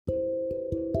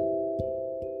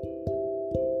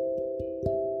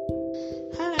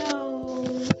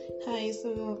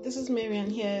So this is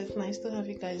Marian here. It's nice to have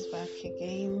you guys back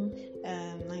again.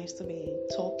 Nice to be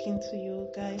talking to you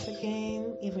guys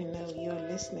again, even though you're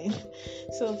listening.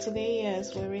 So today,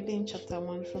 yes, we're reading chapter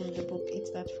 1 from the book Eat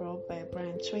That Frog by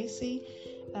Brian Tracy.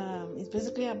 It's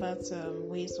basically about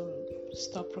ways to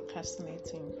stop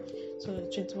procrastinating. So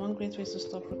 21 great ways to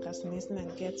stop procrastinating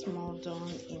and get more done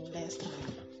in less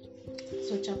time.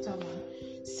 So chapter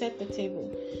 1, set the table.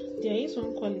 There is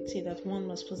one quality that one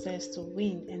must possess to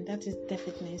win, and that is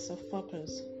definiteness of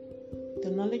purpose.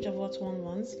 The knowledge of what one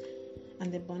wants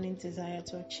and the burning desire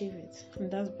to achieve it.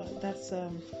 And that's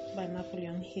by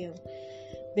Napoleon Hill.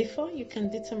 Before you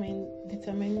can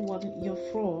determine what your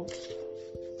frog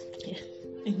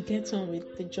and get on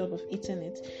with the job of eating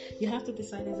it, you have to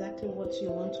decide exactly what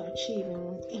you want to achieve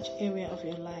in each area of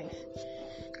your life.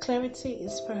 Clarity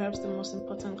is perhaps the most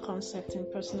important concept in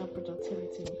personal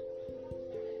productivity.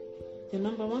 The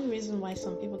number one reason why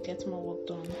some people get more work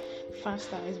done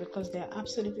faster is because they are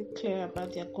absolutely clear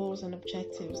about their goals and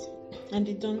objectives, and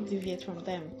they don't deviate from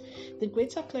them. The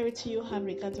greater clarity you have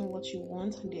regarding what you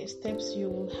want and the steps you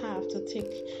will have to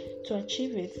take to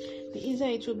achieve it, the easier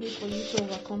it will be for you to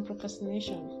overcome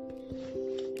procrastination.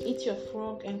 Eat your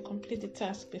frog and complete the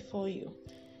task before you.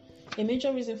 A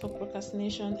major reason for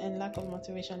procrastination and lack of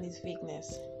motivation is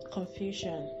vagueness,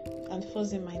 confusion, and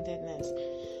fuzzy-mindedness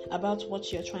about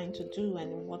what you're trying to do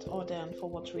and in what order and for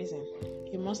what reason.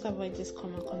 You must avoid this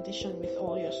common condition with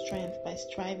all your strength by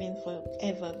striving for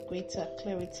ever greater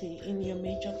clarity in your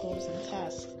major goals and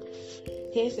tasks.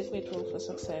 Here's a great rule for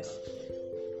success.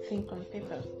 Think on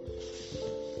paper.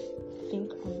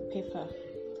 Think on paper.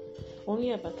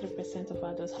 Only about 3% of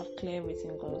adults have clear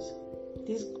written goals.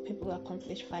 These people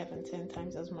accomplish 5 and 10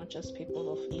 times as much as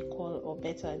people of equal or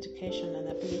better education and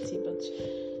ability, but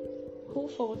who,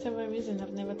 for whatever reason,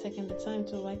 have never taken the time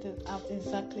to write out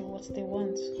exactly what they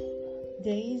want.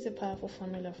 There is a powerful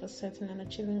formula for setting and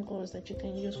achieving goals that you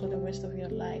can use for the rest of your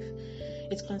life.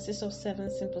 It consists of 7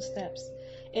 simple steps.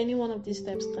 Any one of these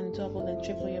steps can double and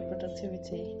triple your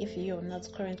productivity if you're not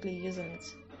currently using it.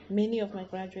 Many of my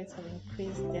graduates have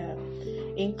increased their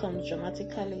incomes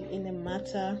dramatically in a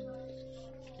matter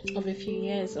of a few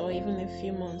years or even a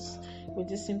few months with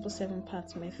this simple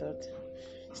 7-part method.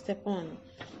 Step 1.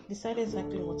 Decide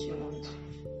exactly what you want.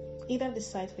 Either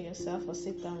decide for yourself or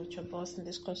sit down with your boss and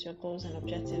discuss your goals and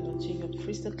objectives until you're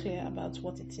crystal clear about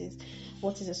what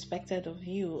is expected of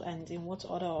you and in what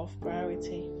order of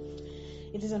priority.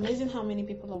 It is amazing how many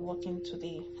people are working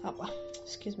today.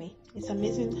 It's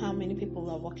amazing how many people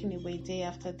are working away day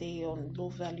after day on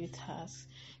low-value tasks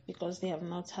because they have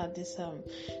not had this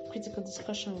critical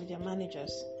discussion with their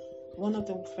managers. One of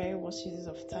the very worst uses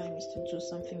of time is to do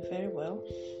something very well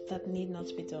that need not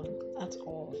be done at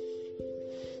all.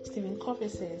 Stephen Covey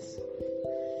says,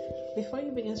 before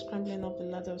you begin scrambling up the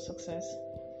ladder of success,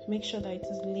 make sure that it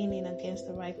is leaning against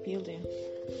the right building.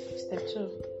 Step 2.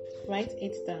 Write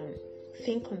it down.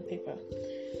 Think on paper.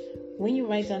 When you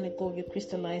write down a goal, you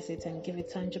crystallize it and give it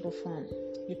tangible form.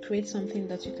 You create something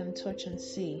that you can touch and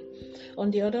see.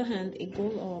 On the other hand, a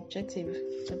goal or objective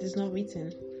that is not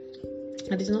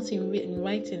in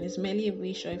writing is merely a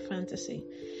wish or a fantasy.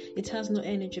 It has no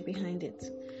energy behind it.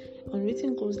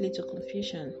 Unwritten goals lead to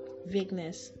confusion,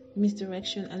 vagueness,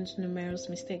 misdirection, and numerous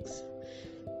mistakes.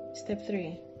 Step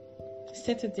 3.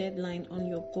 Set a deadline on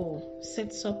your goal.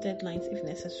 Set sub-deadlines if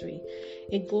necessary.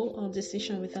 A goal or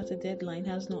decision without a deadline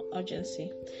has no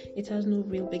urgency. It has no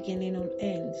real beginning or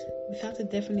end. Without a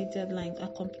definite deadline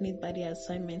accompanied by the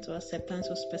assignment or acceptance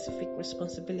of specific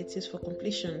responsibilities for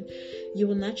completion, you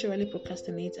will naturally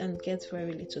procrastinate and get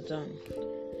very little done.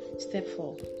 Step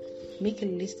 4. Make a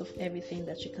list of everything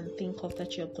that you can think of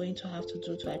that you're going to have to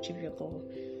do to achieve your goal.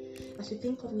 As you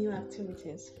think of new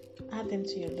activities, add them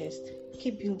to your list.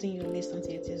 Keep building your list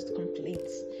until it is complete.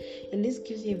 A list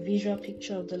gives you a visual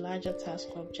picture of the larger task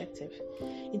or objective.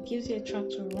 It gives you a track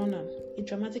to run on. It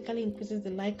dramatically increases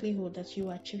the likelihood that you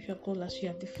will achieve your goal as you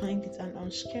have defined it and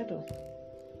on schedule.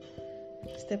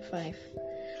 Step 5.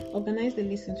 Organize the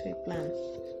list into a plan.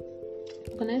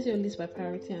 Organize your list by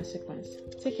priority and sequence.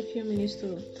 Take a few minutes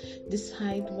to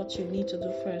decide what you need to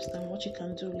do first and what you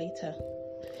can do later.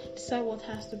 Decide what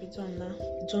has to be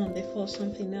done before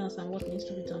something else and what needs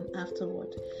to be done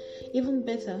afterward. Even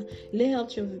better, lay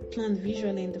out your plan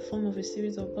visually in the form of a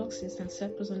series of boxes and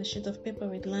circles on a sheet of paper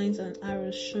with lines and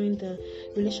arrows showing the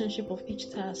relationship of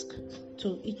each task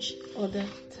to each other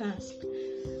task.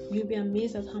 You'll be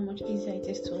amazed at how much easier it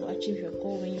is to achieve your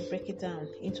goal when you break it down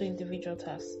into individual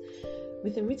tasks.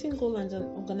 With a written goal and an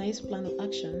organized plan of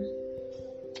action,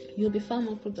 you'll be far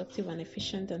more productive and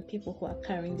efficient than people who are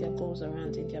carrying their goals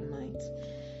around in their minds.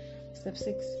 Step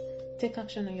 6. Take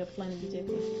action on your plan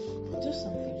immediately. Do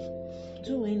something.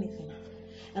 Do anything.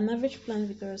 An average plan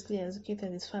vigorously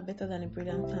executed is far better than a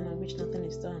brilliant plan on which nothing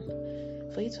is done.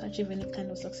 For you to achieve any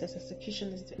kind of success,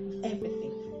 execution is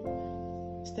everything.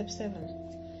 Step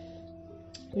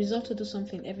 7. Resolve to do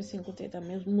something every single day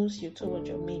that moves you toward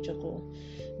your major goal.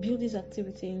 Build this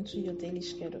activity into your daily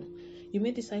schedule. You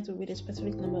may decide to read a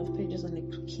specific number of pages on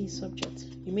a key subject.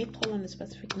 You may call on a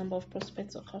specific number of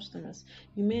prospects or customers.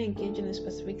 You may engage in a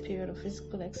specific period of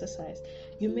physical exercise.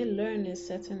 You may learn a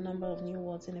certain number of new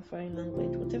words in a foreign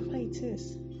language. Whatever it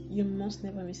is, you must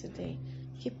never miss a day.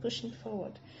 Keep pushing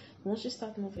forward. Once you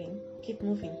start moving, keep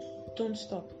moving. Don't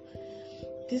stop.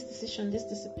 This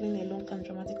discipline alone can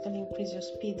dramatically increase your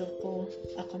speed of goal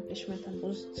accomplishment and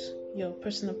boost your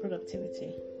personal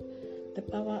productivity. The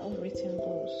power of written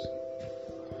goals.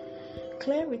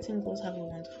 Clear written goals have a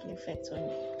wonderful effect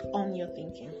on your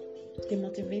thinking. They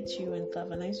motivate you and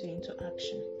galvanize you into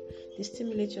action. They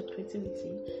stimulate your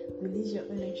creativity, release your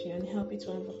energy, and help you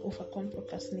to overcome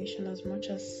procrastination as much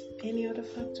as any other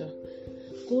factor.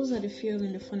 Goals are the fuel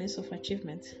in the furnace of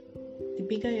achievement. The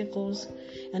bigger your goals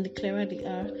and the clearer they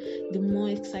are, the more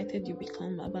excited you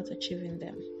become about achieving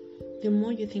them. The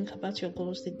more you think about your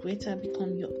goals, the greater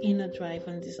become your inner drive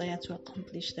and desire to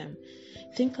accomplish them.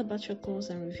 Think about your goals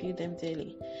and review them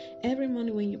daily. Every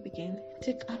morning when you begin,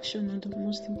 take action on the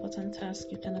most important task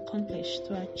you can accomplish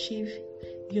to achieve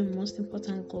your most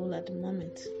important goal at the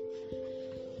moment.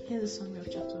 Here's a summary of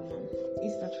chapter 1.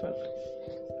 Eat that frog.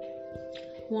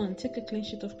 1. Take a clean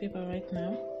sheet of paper right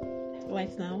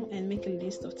now and make a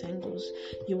list of 10 goals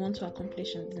you want to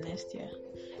accomplish in the next year.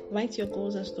 Write your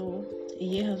goals as though a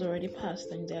year has already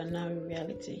passed and they are now a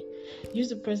reality. Use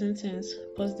the present tense,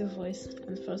 positive voice,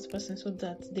 and first person so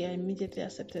that they are immediately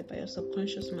accepted by your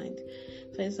subconscious mind.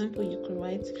 For example, you could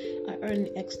write, I earn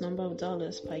X number of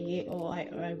dollars per year, or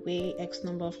I weigh X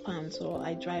number of pounds, or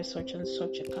I drive such and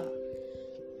such a car.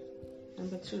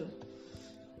 Number 2.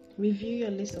 Review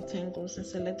your list of 10 goals and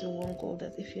select the one goal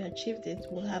that, if you achieved it,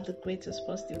 will have the greatest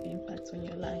positive impact on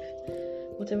your life.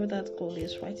 Whatever that goal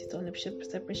is, write it on a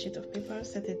separate sheet of paper,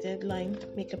 set a deadline,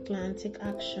 make a plan, take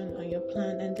action on your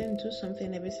plan, and then do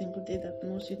something every single day that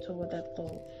moves you toward that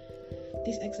goal.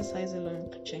 This exercise alone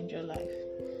could change your life.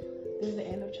 This is the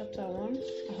end of chapter 1.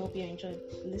 I hope you enjoyed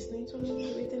listening to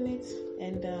me, reading it,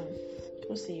 and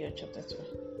we'll see you at chapter 2.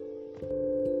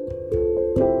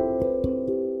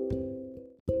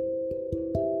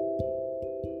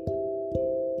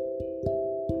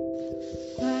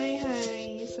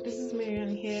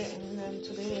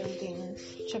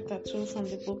 Chapter 2 from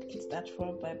the book Eat That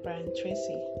Frog by Brian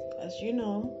Tracy. As you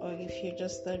know, or if you're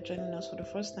just joining us for the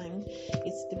first time,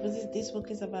 this book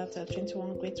is about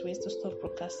 21 great ways to stop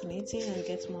procrastinating and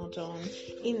get more done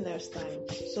in less time.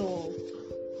 So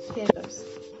here goes.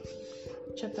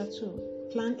 Chapter 2.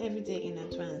 Plan every day in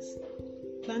advance.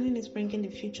 Planning is bringing the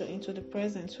future into the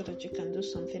present so that you can do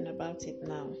something about it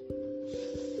now.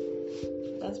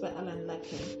 That's by Alan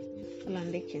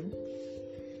Lakin.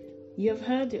 You have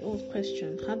heard the old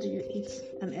question, how do you eat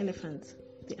an elephant?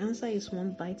 The answer is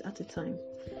one bite at a time.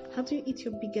 How do you eat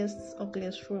your biggest,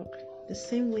 ugliest frog? The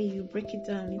same way you break it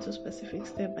down into specific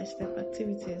step-by-step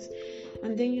activities,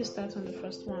 and then you start on the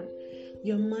first one.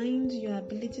 Your mind, your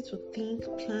ability to think,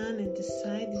 plan, and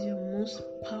decide is your most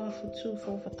powerful tool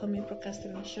for overcoming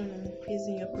procrastination and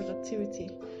increasing your productivity.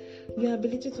 Your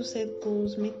ability to set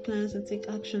goals, make plans, and take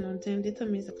action on them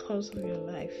determines the course of your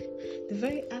life. The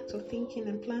very act of thinking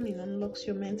and planning unlocks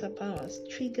your mental powers,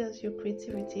 triggers your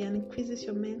creativity, and increases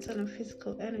your mental and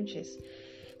physical energies.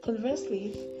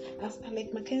 Conversely, as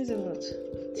Alec Mackenzie wrote,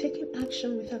 taking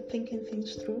action without thinking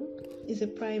things through is a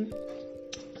prime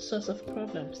source of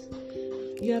problems.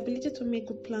 Your ability to make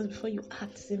good plans before you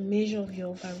act is a measure of your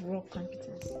overall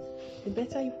competence. The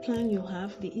better plan you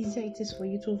have, the easier it is for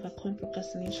you to overcome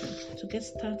procrastination, to get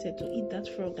started, to eat that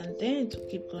frog, and then to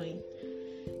keep going.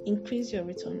 Increase your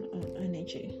return on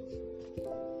energy.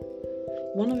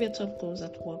 One of your top goals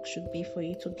at work should be for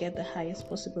you to get the highest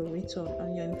possible return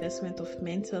on your investment of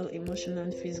mental, emotional,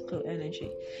 and physical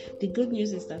energy. The good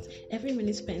news is that every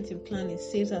minute spent in planning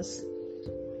saves as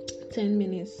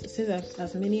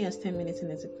many as 10 minutes in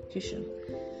execution.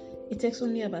 It takes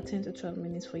only about 10 to 12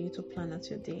 minutes for you to plan out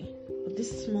your day. But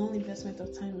this small investment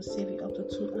of time will save you up to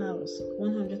 2 hours,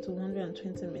 100 to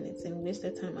 120 minutes in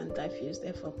wasted time and diffused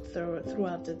effort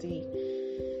throughout the day.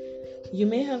 You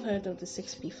may have heard of the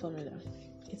 6P formula.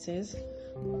 It says,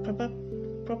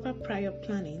 proper prior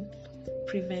planning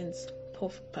prevents poor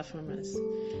performance.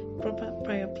 Proper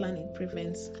prior planning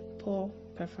prevents poor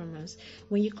performance.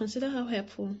 When you consider how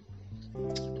helpful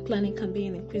Planning can be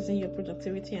in increasing your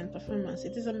productivity and performance.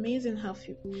 It is amazing how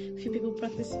few people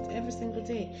practice it every single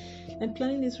day. And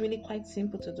planning is really quite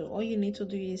simple to do. All you need to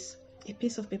do is a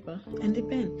piece of paper and a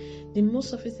pen. The most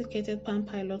sophisticated Palm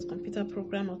Pilot computer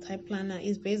program or type planner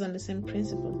is based on the same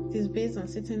principle. It is based on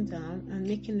sitting down and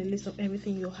making a list of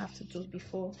everything you have to do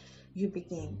before you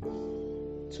begin.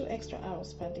 2 extra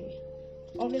hours per day.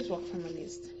 Always work from a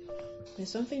list. When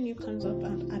something new comes up,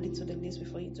 and add it to the list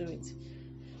before you do it.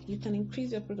 You can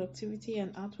increase your productivity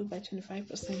and output by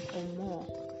 25% or more,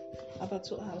 about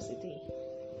 2 hours a day,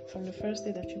 from the first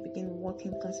day that you begin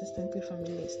working consistently from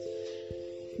the list.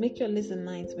 Make your list the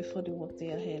night before the work day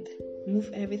ahead.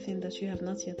 Move everything that you have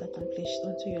not yet accomplished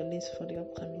onto your list for the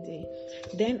upcoming day.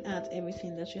 Then add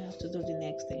everything that you have to do the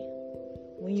next day.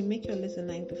 When you make your list the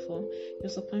night before, your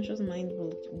subconscious mind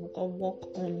will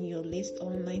work on your list all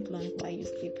night long while you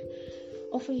sleep.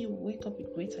 Often you wake up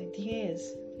with great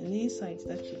ideas and insights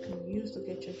that you can use to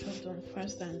get your job done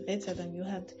faster and better than you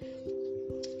had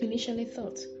initially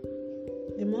thought.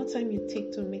 The more time you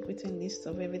take to make written lists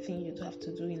of everything you'd have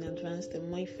to do in advance, the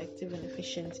more effective and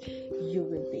efficient you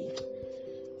will be.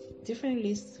 Different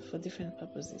lists for different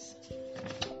purposes.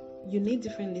 You need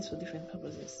different lists for different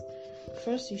purposes.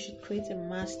 First, you should create a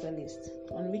master list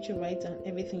on which you write down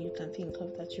everything you can think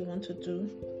of that you want to do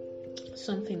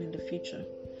something in the future.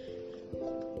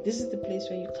 This is the place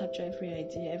where you capture every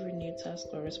idea, every new task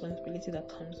or responsibility that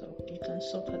comes up. You can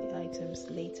sort out the items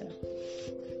later.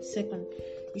 Second,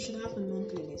 you should have a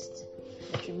monthly list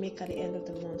that you make at the end of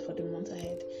the month for the month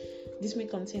ahead. This may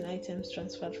contain items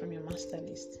transferred from your master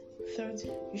list. Third,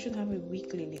 you should have a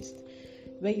weekly list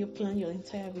where you plan your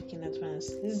entire week in advance.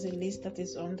 This is a list that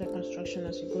is under construction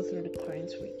as you go through the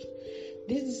current week.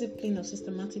 This discipline of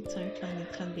systematic time planning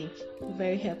can be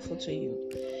very helpful to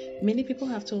you. Many people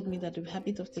have told me that the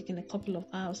habit of taking a couple of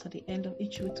hours at the end of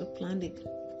each week to plan the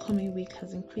coming week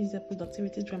has increased their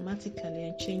productivity dramatically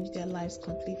and changed their lives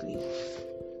completely.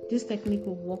 This technique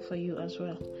will work for you as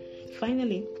well.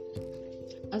 Finally,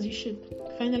 you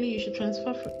should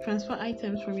transfer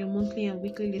items from your monthly and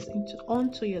weekly list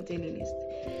onto your daily list.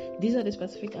 These are the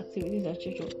specific activities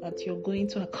that you're going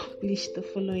to accomplish the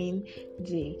following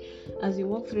day. As you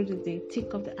walk through the day,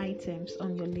 tick off the items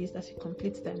on your list as you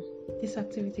complete them. This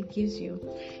activity gives you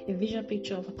a visual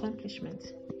picture of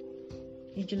accomplishment.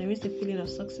 It generates a feeling of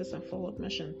success and forward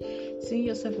motion. Seeing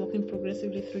yourself walking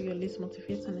progressively through your list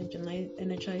motivates and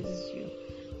energizes you.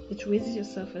 It raises your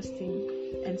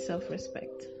self-esteem and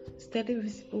self-respect. Steady,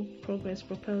 visible progress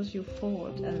propels you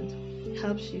forward and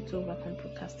helps you to overcome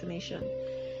procrastination.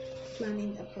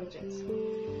 Planning a project.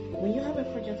 When you have a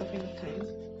project of any kind,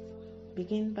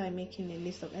 begin by making a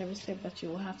list of every step that you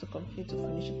will have to complete to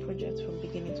finish a project from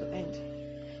beginning to end.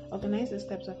 Organize the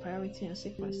steps by priority and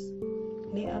sequence.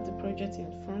 Lay out the project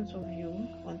in front of you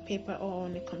on paper or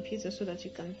on a computer so that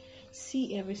you can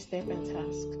see every step and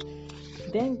task.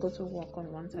 Then go to work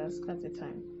on one task at a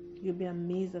time. You'll be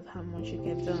amazed at how much you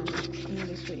get done in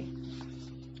this way.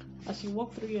 As you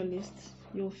walk through your list,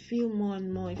 you'll feel more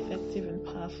and more effective and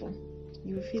powerful.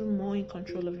 You will feel more in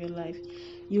control of your life.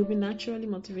 You'll be naturally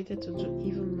motivated to do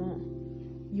even more.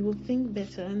 You will think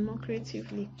better and more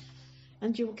creatively,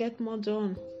 and you will get more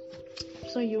done.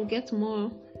 So you'll get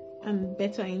more and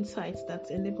better insights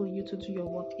that enable you to do your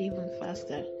work even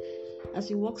faster. As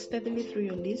you walk steadily through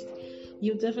your list,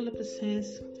 you develop a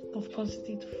sense of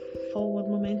positive forward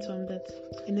momentum that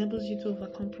enables you to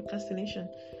overcome procrastination.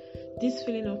 This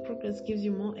feeling of progress gives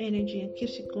you more energy and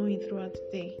keeps you going throughout the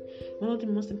day. One of the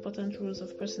most important rules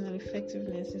of personal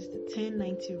effectiveness is the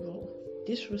 10-90 rule.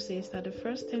 This rule says that the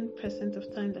first 10%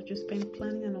 of time that you spend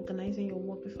planning and organizing your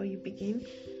work before you begin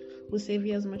will save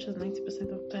you as much as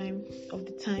 90% of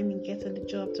the time in getting the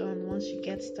job done once you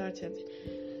get started.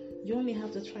 You only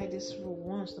have to try this rule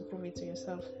once to prove it to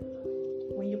yourself.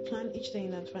 When you plan each day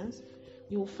in advance,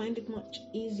 you will find it much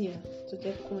easier to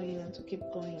get going and to keep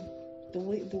going. The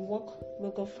work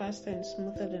will go faster and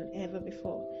smoother than ever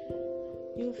before.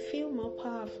 You will feel more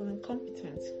powerful and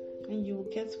competent, and you will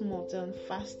get more done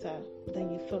faster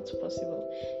than you thought possible.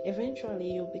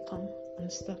 Eventually, you'll become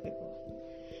unstoppable.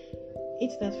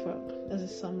 Eat that frog. That's a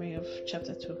summary of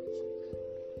chapter 2.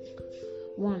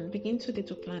 1. Begin today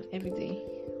to plan every day,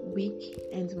 week,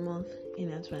 and month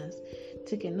in advance.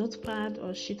 Take a notepad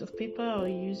or sheet of paper or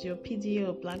use your PD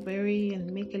or BlackBerry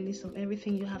and make a list of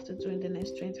everything you have to do in the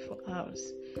next 24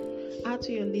 hours. Add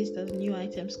to your list as new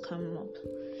items come up.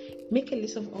 Make a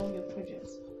list of all your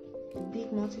projects,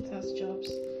 big multitask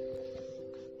jobs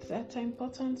that are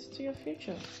important to your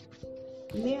future.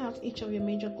 Lay out each of your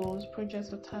major goals,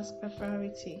 projects, or tasks by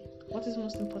priority. What is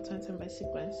most important and by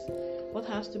sequence? What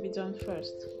has to be done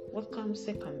first? what comes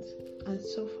second, and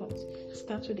so forth.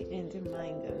 Start with the end in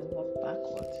mind and work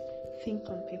backwards. Think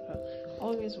on paper.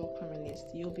 Always work from a list.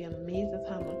 You'll be amazed at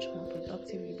how much more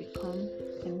productive you become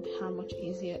and how much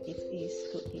easier it is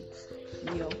to eat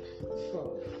your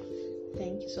frog.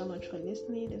 Thank you so much for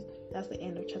listening. That's the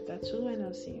end of chapter 2, and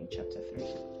I'll see you in chapter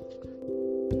 3.